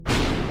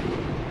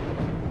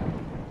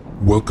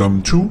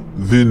Welcome to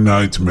the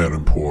Nightmare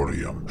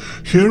Emporium.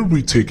 Here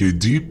we take a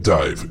deep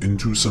dive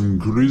into some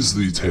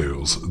grisly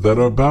tales that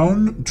are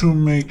bound to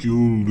make you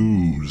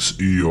lose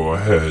your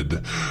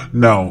head.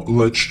 Now,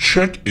 let's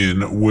check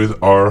in with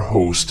our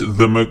host,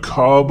 the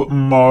macabre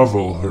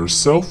marvel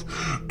herself,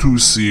 to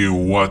see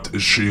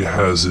what she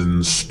has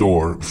in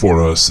store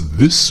for us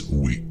this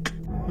week.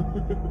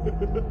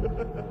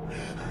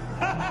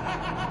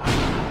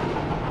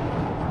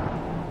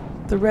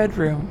 The Red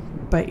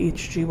Room by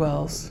H.G.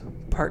 Wells,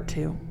 Part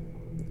 2.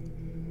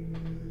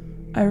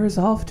 I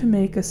resolved to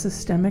make a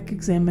systemic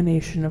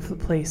examination of the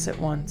place at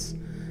once,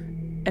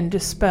 and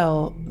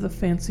dispel the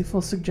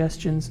fanciful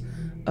suggestions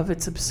of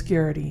its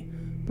obscurity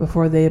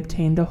before they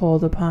obtained a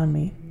hold upon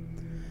me.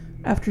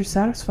 After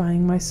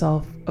satisfying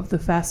myself of the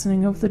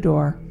fastening of the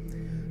door,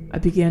 I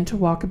began to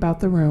walk about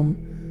the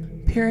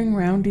room, peering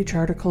round each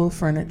article of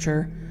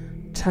furniture,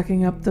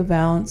 tucking up the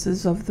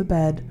valances of the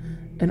bed,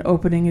 and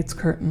opening its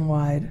curtain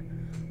wide.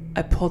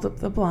 I pulled up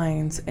the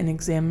blinds and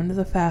examined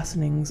the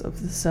fastenings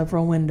of the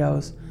several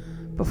windows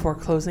before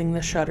closing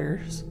the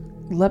shutters,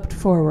 leapt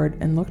forward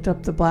and looked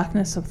up the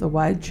blackness of the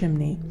wide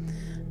chimney,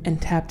 and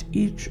tapped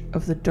each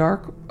of the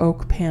dark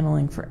oak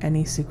paneling for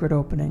any secret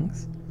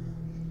openings.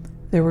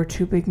 There were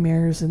 2 big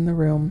mirrors in the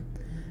room,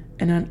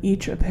 and on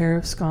each a pair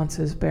of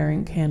sconces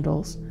bearing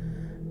candles,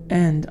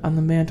 and on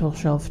the mantel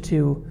shelf,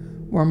 too,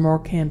 were more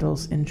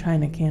candles in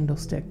china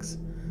candlesticks.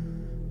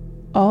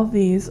 All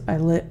these I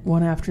lit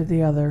one after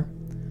the other.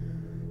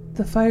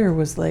 The fire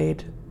was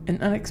laid,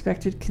 an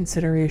unexpected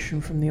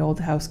consideration from the old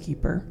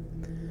housekeeper,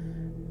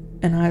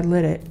 and I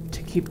lit it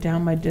to keep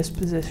down my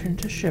disposition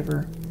to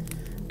shiver,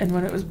 and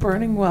when it was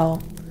burning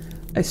well,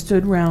 I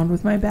stood round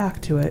with my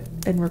back to it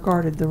and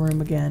regarded the room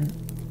again.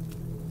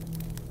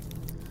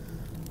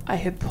 I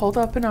had pulled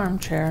up an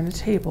armchair and a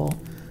table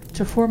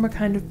to form a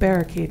kind of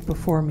barricade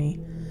before me,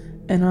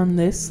 and on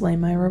this lay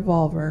my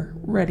revolver,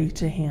 ready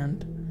to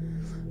hand.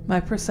 My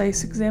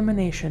precise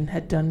examination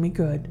had done me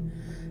good,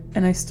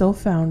 and I still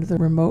found the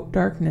remote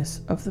darkness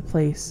of the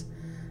place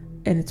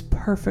and its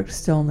perfect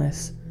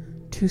stillness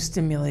too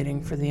stimulating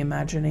for the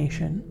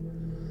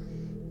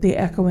imagination. The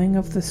echoing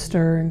of the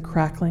stir and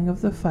crackling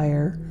of the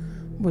fire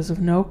was of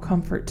no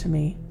comfort to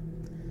me.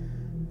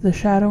 The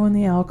shadow in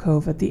the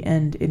alcove at the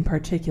end in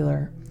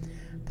particular,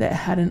 that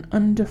had an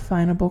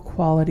undefinable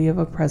quality of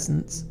a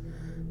presence,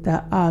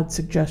 that odd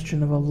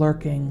suggestion of a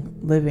lurking,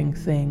 living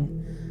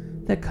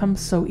thing that comes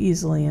so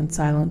easily in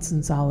silence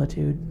and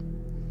solitude.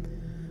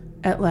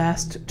 At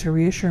last, to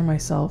reassure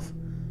myself,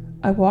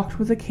 I walked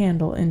with a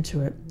candle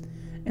into it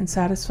and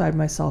satisfied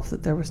myself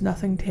that there was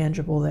nothing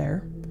tangible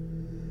there.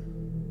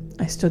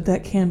 I stood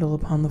that candle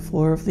upon the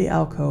floor of the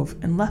alcove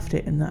and left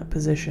it in that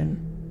position.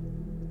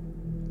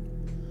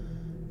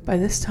 By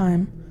this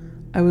time,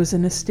 I was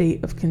in a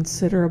state of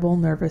considerable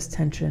nervous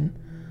tension,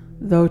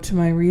 though to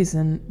my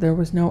reason there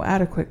was no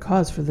adequate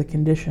cause for the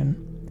condition.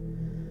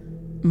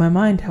 My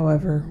mind,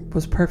 however,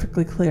 was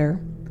perfectly clear.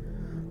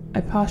 I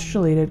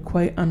postulated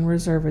quite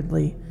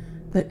unreservedly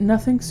that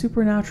nothing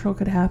supernatural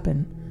could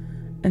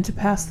happen, and to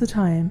pass the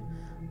time,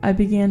 I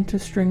began to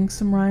string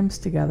some rhymes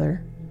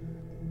together,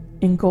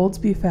 in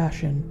Goldsby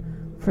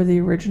fashion, for the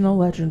original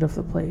legend of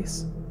the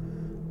place.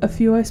 A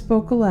few I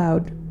spoke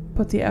aloud,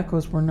 but the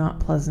echoes were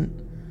not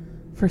pleasant.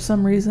 For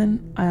some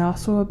reason, I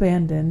also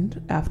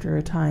abandoned, after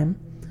a time,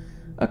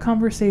 a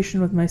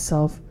conversation with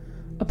myself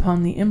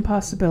upon the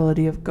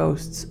impossibility of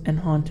ghosts and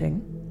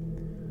haunting.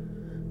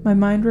 My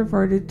mind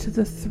reverted to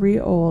the 3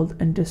 old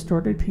and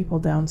distorted people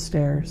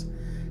downstairs,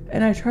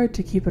 and I tried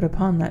to keep it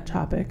upon that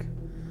topic.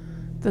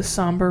 The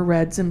somber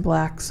reds and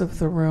blacks of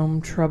the room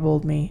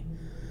troubled me.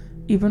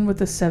 Even with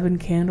the 7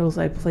 candles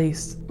I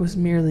placed was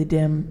merely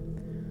dim.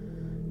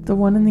 The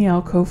one in the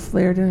alcove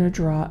flared in a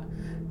draught,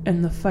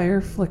 and the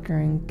fire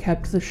flickering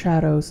kept the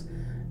shadows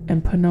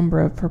and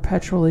penumbra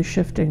perpetually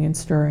shifting and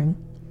stirring.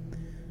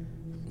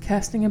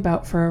 Casting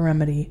about for a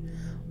remedy,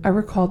 I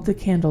recalled the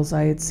candles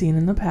I had seen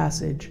in the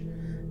passage,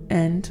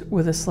 and,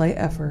 with a slight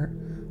effort,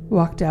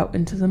 walked out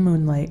into the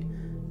moonlight,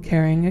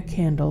 carrying a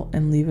candle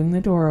and leaving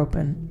the door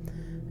open,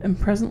 and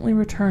presently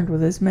returned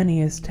with as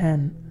many as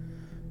 10.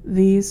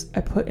 These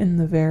I put in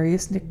the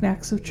various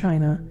knickknacks of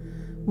china,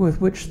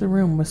 with which the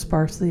room was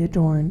sparsely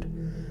adorned,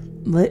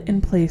 lit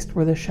and placed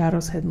where the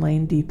shadows had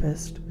lain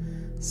deepest,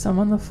 some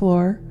on the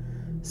floor,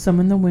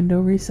 some in the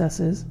window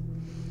recesses,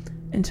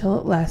 until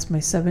at last my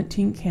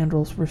 17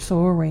 candles were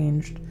so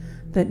arranged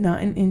that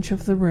not an inch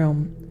of the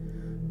room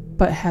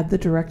but had the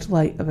direct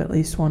light of at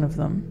least one of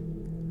them.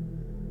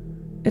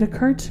 It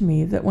occurred to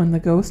me that when the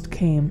ghost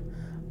came,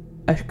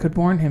 I could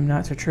warn him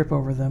not to trip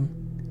over them.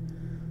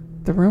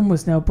 The room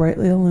was now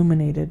brightly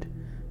illuminated.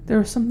 There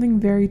was something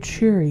very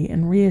cheery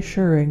and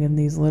reassuring in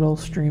these little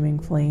streaming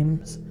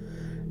flames,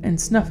 and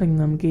snuffing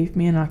them gave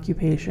me an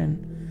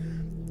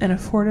occupation, and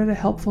afforded a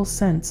helpful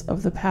sense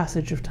of the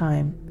passage of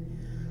time.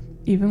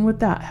 Even with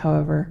that,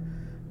 however,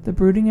 the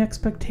brooding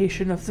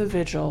expectation of the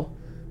vigil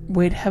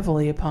weighed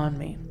heavily upon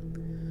me.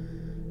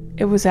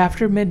 It was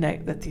after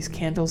midnight that these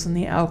candles in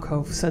the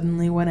alcove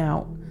suddenly went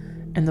out,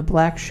 and the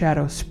black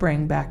shadow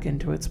sprang back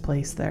into its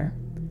place there.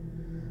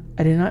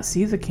 I did not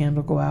see the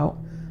candle go out.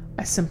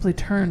 I simply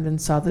turned and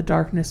saw the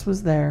darkness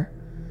was there,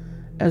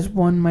 as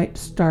one might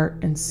start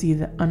and see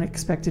the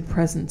unexpected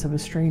presence of a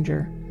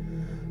stranger.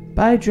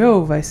 "By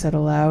Jove," I said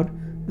aloud,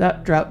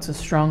 "that drought's a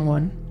strong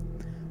one."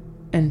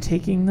 And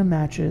taking the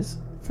matches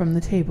from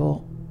the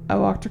table, I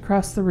walked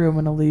across the room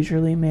in a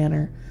leisurely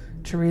manner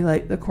to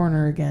relight the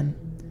corner again.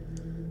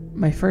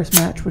 My first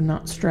match would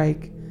not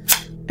strike,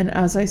 and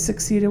as I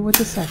succeeded with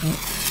the second,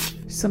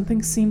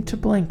 something seemed to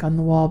blink on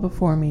the wall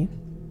before me.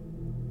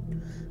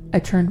 I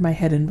turned my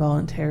head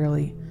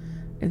involuntarily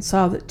and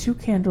saw that 2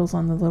 candles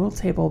on the little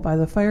table by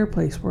the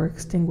fireplace were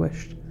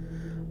extinguished.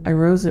 I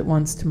rose at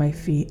once to my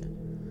feet.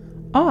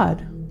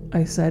 "Odd,"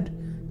 I said.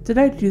 "Did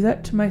I do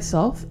that to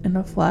myself in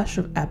a flash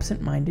of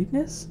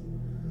absent-mindedness?"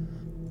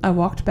 I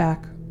walked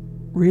back,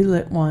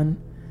 relit one,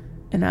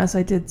 and as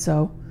I did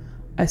so,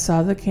 I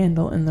saw the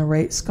candle in the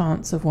right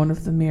sconce of one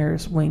of the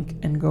mirrors wink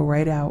and go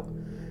right out,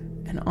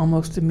 and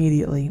almost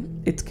immediately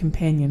its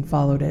companion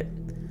followed it.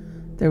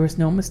 There was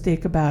no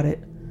mistake about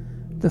it.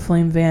 The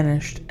flame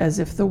vanished as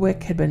if the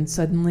wick had been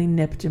suddenly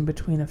nipped in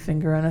between a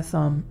finger and a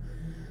thumb,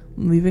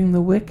 leaving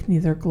the wick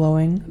neither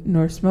glowing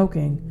nor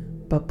smoking,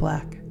 but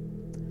black.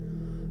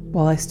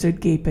 While I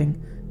stood gaping,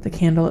 the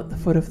candle at the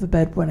foot of the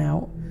bed went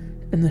out,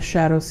 and the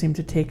shadow seemed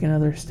to take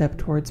another step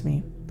towards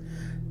me.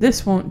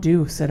 "This won't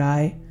do," said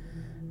I,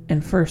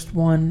 and first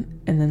one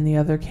and then the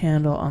other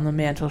candle on the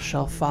mantel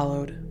shelf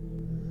followed.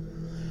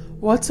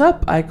 "What's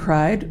up?" I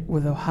cried,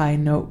 with a high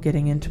note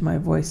getting into my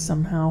voice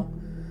somehow.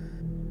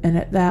 And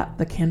at that,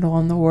 the candle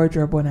on the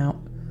wardrobe went out.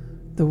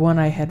 The one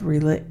I had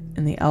relit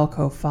in the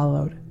alcove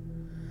followed.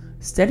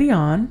 "Steady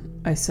on,"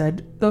 I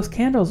said. "Those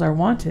candles are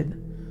wanted."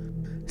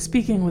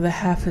 Speaking with a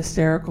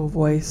half-hysterical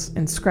voice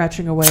and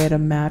scratching away at a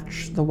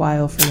match the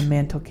while for the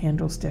mantel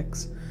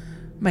candlesticks,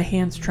 my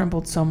hands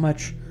trembled so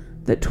much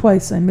that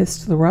twice I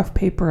missed the rough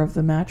paper of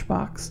the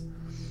matchbox.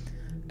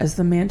 As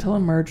the mantel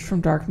emerged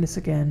from darkness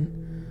again,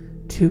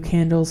 2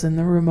 candles in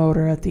the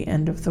remoter at the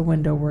end of the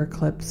window were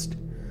eclipsed.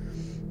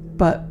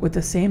 But with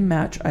the same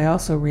match I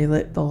also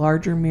relit the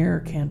larger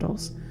mirror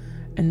candles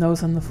and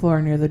those on the floor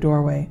near the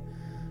doorway,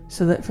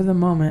 so that for the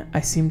moment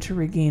I seemed to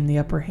regain the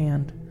upper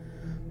hand.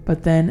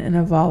 But then, in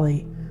a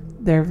volley,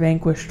 there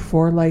vanquished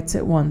 4 lights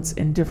at once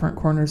in different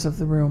corners of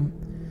the room,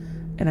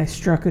 and I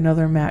struck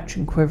another match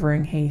in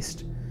quivering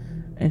haste,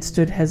 and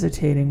stood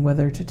hesitating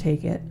whether to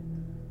take it.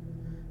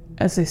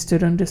 As I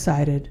stood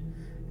undecided,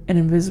 an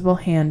invisible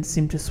hand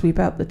seemed to sweep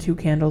out the 2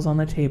 candles on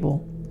the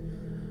table.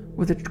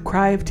 With a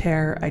cry of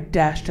terror, I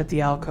dashed at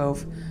the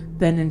alcove,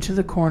 then into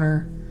the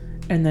corner,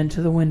 and then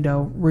to the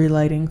window,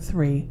 relighting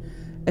 3,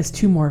 as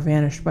 2 more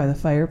vanished by the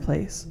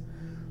fireplace.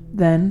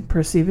 Then,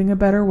 perceiving a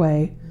better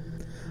way,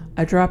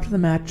 I dropped the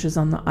matches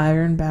on the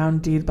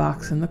iron-bound deed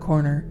box in the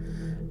corner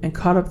and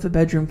caught up the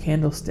bedroom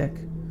candlestick.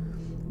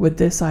 With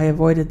this I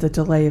avoided the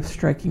delay of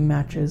striking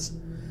matches,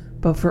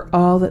 but for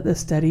all that the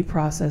steady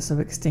process of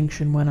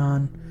extinction went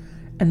on,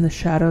 and the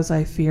shadows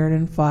I feared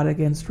and fought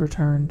against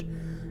returned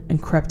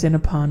and crept in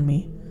upon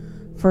me.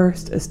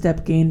 First a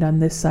step gained on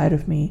this side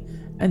of me,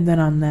 and then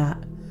on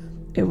that.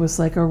 It was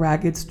like a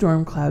ragged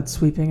storm cloud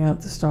sweeping out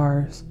the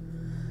stars.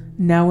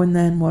 Now and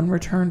then one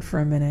returned for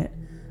a minute,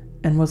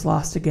 and was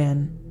lost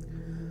again.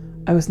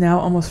 I was now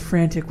almost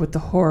frantic with the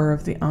horror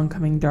of the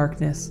oncoming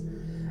darkness,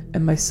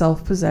 and my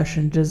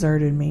self-possession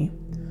deserted me.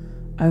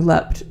 I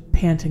leapt,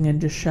 panting and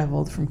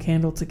disheveled, from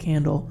candle to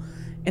candle,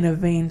 in a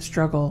vain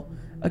struggle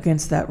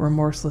against that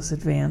remorseless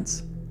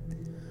advance.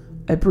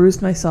 I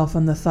bruised myself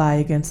on the thigh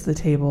against the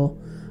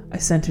table. I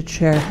sent a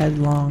chair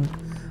headlong.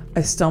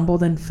 I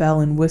stumbled and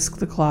fell and whisked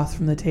the cloth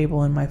from the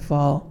table in my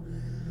fall.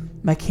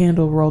 My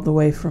candle rolled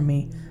away from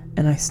me,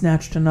 and I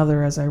snatched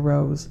another as I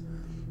rose.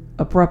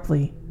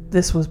 Abruptly,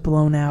 this was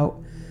blown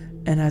out,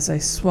 and as I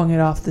swung it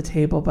off the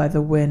table by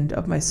the wind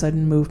of my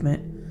sudden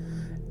movement,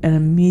 and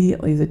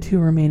immediately the 2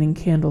 remaining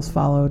candles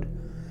followed.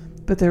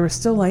 But there was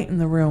still light in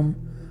the room,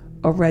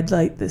 a red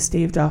light that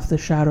staved off the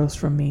shadows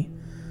from me.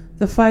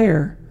 The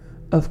fire!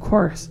 Of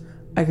course,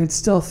 I could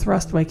still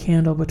thrust my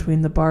candle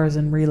between the bars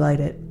and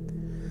relight it.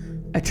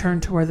 I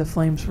turned to where the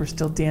flames were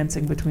still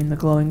dancing between the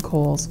glowing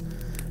coals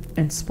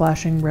and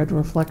splashing red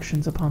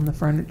reflections upon the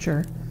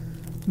furniture,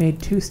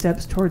 made 2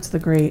 steps towards the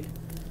grate,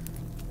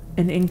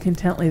 and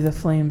incontently the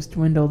flames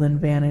dwindled and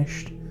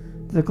vanished.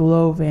 The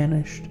glow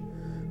vanished.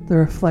 The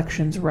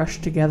reflections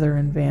rushed together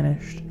and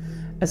vanished.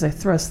 As I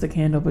thrust the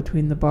candle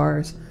between the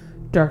bars,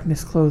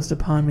 darkness closed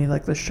upon me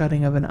like the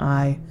shutting of an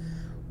eye,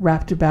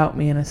 wrapped about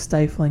me in a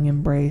stifling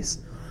embrace,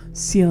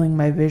 sealing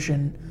my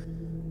vision,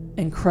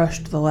 and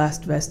crushed the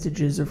last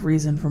vestiges of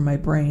reason from my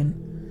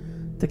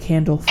brain. The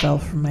candle fell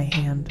from my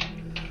hand.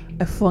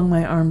 I flung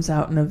my arms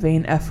out in a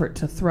vain effort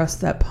to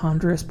thrust that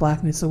ponderous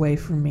blackness away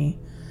from me,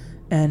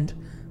 and,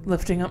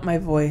 lifting up my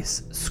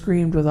voice,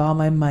 screamed with all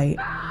my might.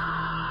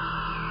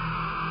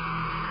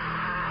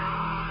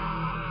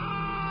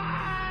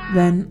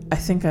 Then I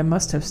think I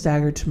must have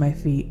staggered to my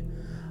feet.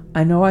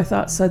 I know I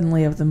thought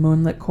suddenly of the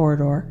moonlit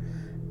corridor,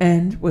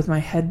 and, with my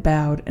head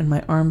bowed and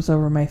my arms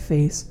over my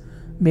face,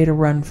 made a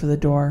run for the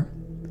door.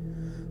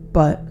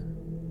 But,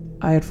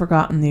 I had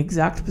forgotten the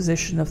exact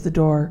position of the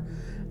door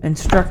and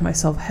struck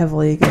myself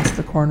heavily against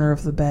the corner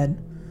of the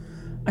bed.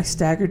 I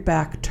staggered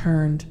back,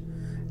 turned,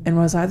 and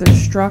was either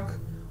struck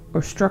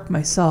or struck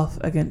myself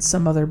against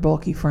some other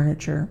bulky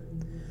furniture.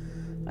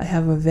 I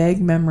have a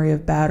vague memory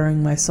of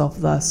battering myself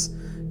thus,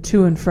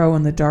 to and fro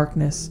in the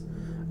darkness,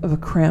 of a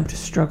cramped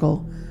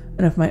struggle,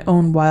 and of my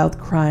own wild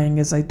crying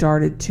as I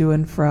darted to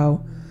and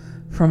fro,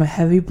 from a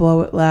heavy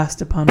blow at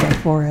last upon my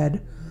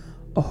forehead,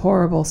 a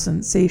horrible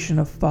sensation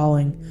of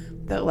falling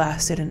that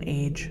lasted an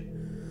age,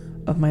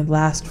 of my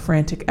last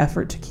frantic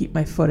effort to keep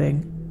my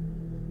footing,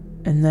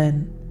 and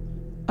then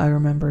I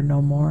remember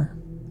no more.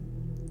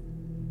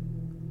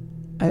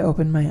 I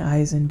opened my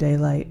eyes in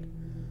daylight.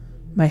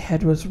 My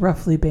head was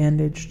roughly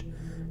bandaged,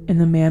 and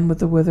the man with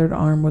the withered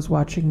arm was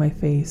watching my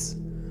face.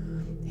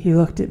 He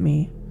looked at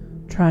me,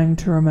 trying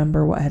to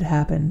remember what had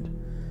happened,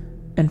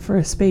 and for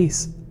a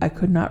space I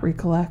could not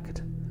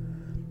recollect.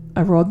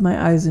 I rolled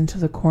my eyes into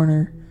the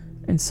corner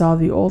and saw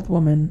the old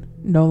woman,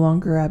 no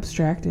longer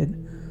abstracted,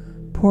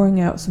 pouring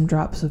out some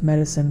drops of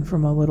medicine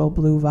from a little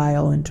blue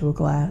vial into a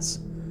glass.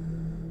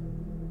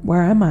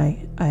 "Where am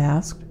I?" I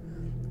asked.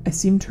 "I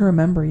seem to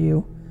remember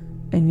you,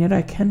 and yet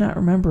I cannot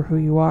remember who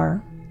you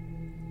are."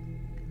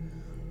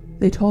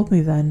 They told me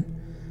then,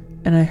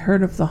 and I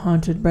heard of the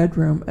haunted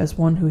bedroom as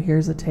one who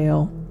hears a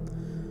tale.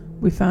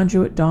 "We found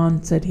you at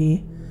dawn," said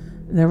he.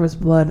 "There was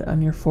blood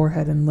on your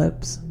forehead and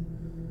lips."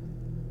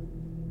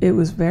 It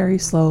was very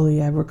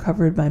slowly I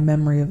recovered my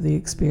memory of the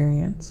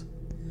experience.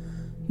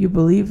 "You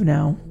believe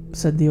now,"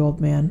 said the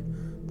old man,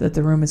 "that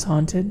the room is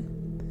haunted?"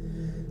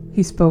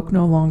 He spoke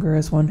no longer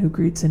as one who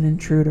greets an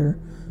intruder,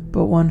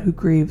 but one who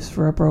grieves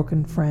for a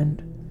broken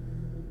friend.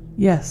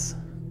 "Yes,"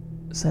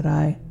 said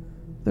I,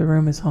 "the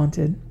room is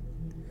haunted."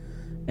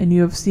 "And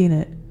you have seen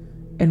it,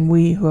 and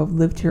we who have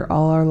lived here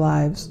all our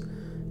lives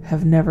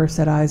have never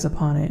set eyes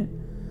upon it,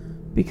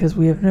 because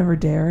we have never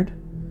dared?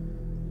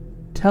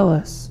 Tell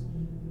us,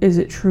 is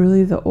it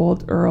truly the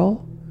old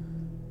Earl?"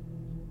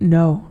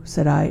 "No,"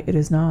 said I, "it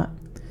is not."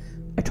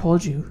 "I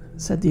told you,"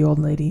 said the old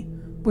lady,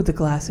 with the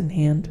glass in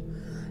hand.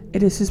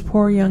 "It is his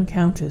poor young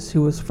countess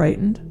who was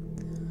frightened."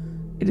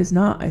 "It is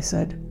not," I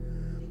said.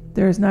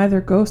 "There is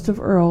neither ghost of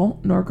Earl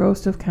nor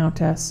ghost of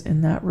countess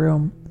in that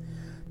room.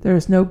 There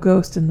is no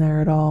ghost in there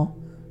at all,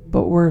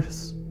 but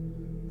worse,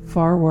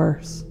 far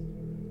worse."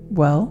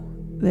 "Well?"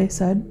 they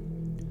said.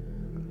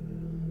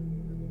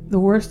 "The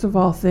worst of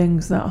all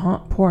things that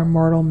haunt poor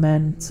mortal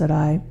men," said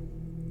I,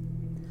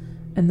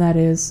 "and that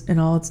is, in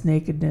all its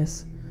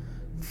nakedness,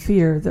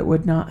 fear that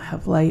would not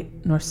have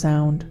light nor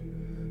sound,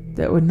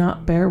 that would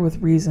not bear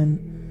with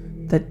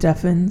reason, that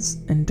deafens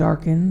and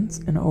darkens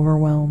and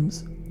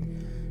overwhelms.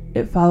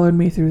 It followed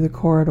me through the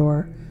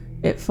corridor.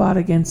 It fought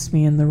against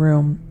me in the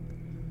room."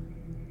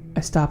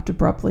 I stopped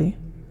abruptly.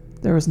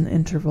 There was an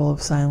interval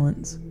of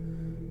silence.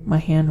 My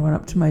hand went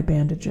up to my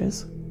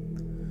bandages.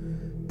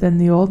 Then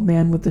the old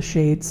man with the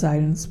shade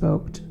sighed and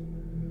spoke.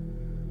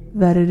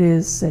 "That it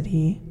is," said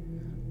he.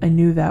 "I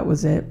knew that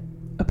was it,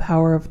 a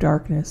power of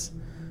darkness,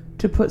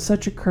 to put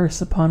such a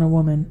curse upon a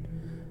woman.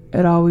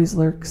 It always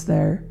lurks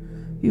there.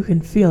 You can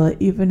feel it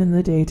even in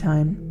the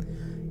daytime,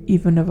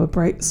 even of a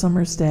bright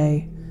summer's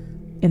day,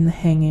 in the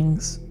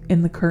hangings,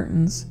 in the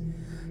curtains,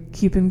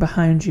 keeping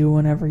behind you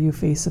whenever you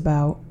face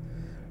about.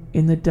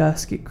 In the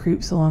dusk it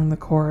creeps along the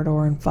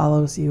corridor and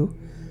follows you,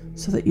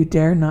 so that you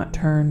dare not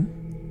turn.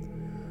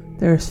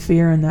 There is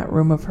fear in that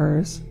room of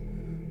hers,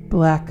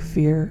 black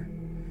fear,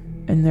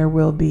 and there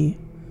will be,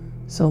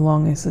 so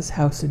long as this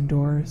house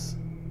endures."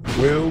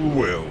 Well,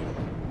 well,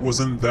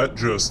 wasn't that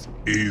just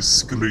a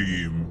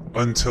scream?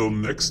 Until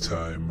next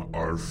time,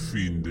 our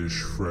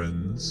fiendish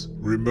friends,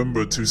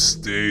 remember to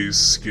stay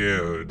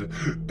scared,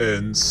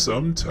 and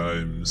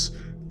sometimes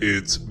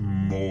it's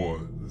more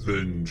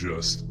than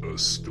just a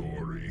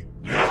story.